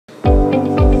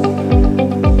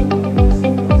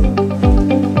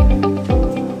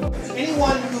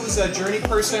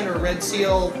person or Red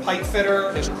Seal pipe fitter,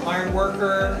 iron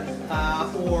worker,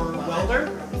 or welder.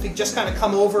 If you just kind of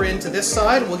come over into this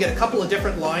side, we'll get a couple of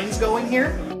different lines going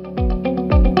here.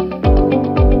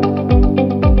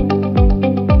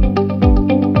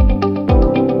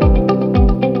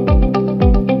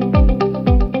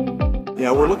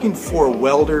 Yeah, we're looking for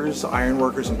welders, iron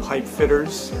workers, and pipe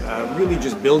fitters, really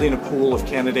just building a pool of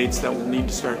candidates that we'll need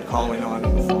to start calling on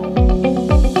in the fall.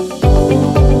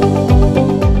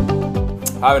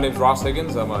 Hi, my name's Ross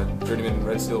Higgins. I'm a journeyman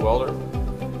Red Seal welder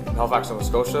in Halifax, Nova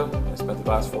Scotia. I spent the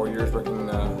last 4 years working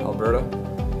in Alberta.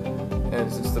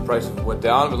 And since the price went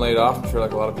down, I've been laid off, I'm sure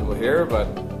like a lot of people here, but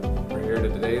we're here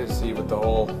today to see what the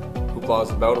whole hoopla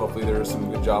is about. Hopefully there are some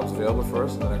good jobs available for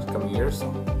us in the next coming years. So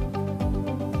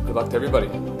good luck to everybody.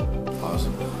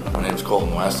 Awesome. My name's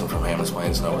Colton West. I'm from Hammonds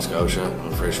Plains, Nova Scotia.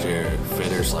 I'm a first year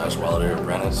fitter / welder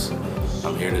apprentice.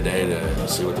 I'm here today to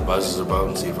see what the buzz is about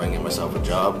and see if I can get myself a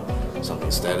job, something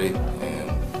steady.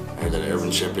 And I heard that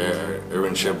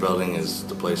Irving Shipbuilding is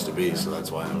the place to be, so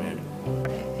that's why I'm here.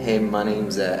 Hey, my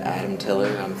name's Adam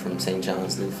Tiller. I'm from St.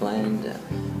 John's, Newfoundland.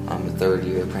 I'm a third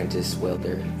year apprentice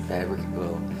welder,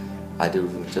 well, I do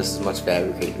just as much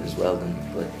fabricating as welding,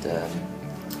 but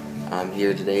I'm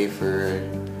here today for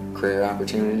a career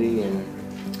opportunity, and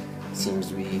it seems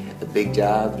to be a big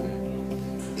job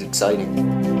and it's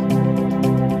exciting.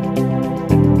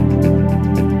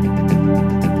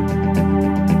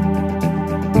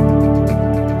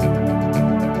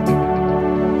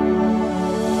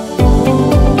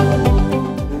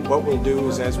 What we'll do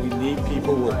is, as we need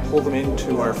people, we'll pull them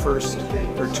into our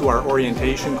to our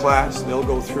orientation class. They'll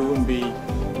go through and be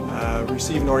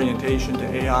receive an orientation to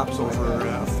AOPS over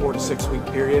a 4 to 6 week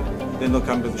period. Then they'll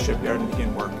come to the shipyard and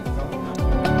begin work.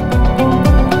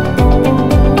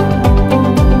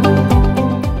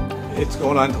 It's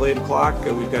going on till 8 o'clock.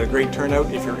 We've got a great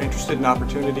turnout. If you're interested in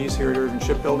opportunities here at Irving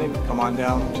Shipbuilding, come on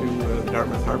down to the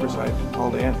Dartmouth Harborside.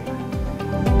 Call Dan.